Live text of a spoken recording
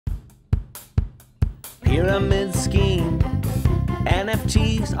pyramid scheme.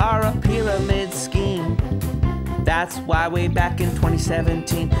 NFTs are a pyramid scheme. That's why way back in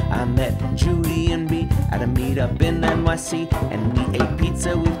 2017 I met Judy and Bea at a meetup in NYC, and we ate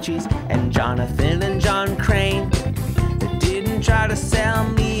pizza with cheese. And Jonathan and John Crain, they didn't try to sell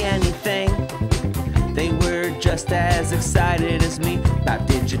me anything. They were just as excited as me about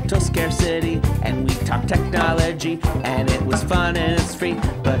digital scarcity, and we talked technology, and it was fun and it's free.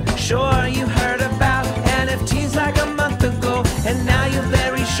 But sure, you heard about NFTs like a month ago, and now you're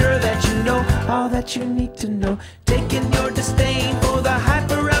very sure that you know all that you need to know. Taking your disdain for the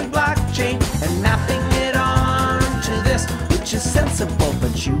hype around blockchain and mapping it on to this, which is sensible.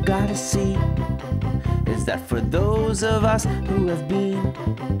 But you gotta see is that for those of us who have been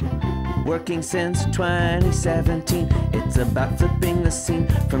working since 2017, it's about flipping the scene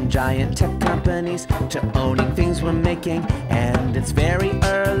from giant tech companies to owning things we're making. And it's very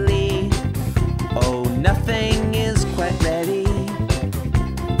early, oh, nothing is quite ready.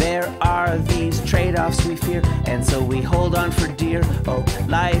 There are these trade-offs we fear, and so we hold on for dear. Oh,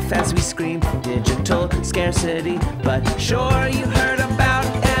 life as we scream digital scarcity. But sure, you heard about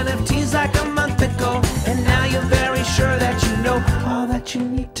NFTs like a month ago, and now you're very sure that you know all that you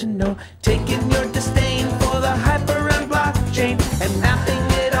need to know. Taking your disdain for the hype around blockchain and mapping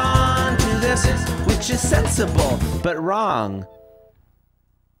it on to this, which is sensible but wrong.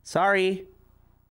 Sorry.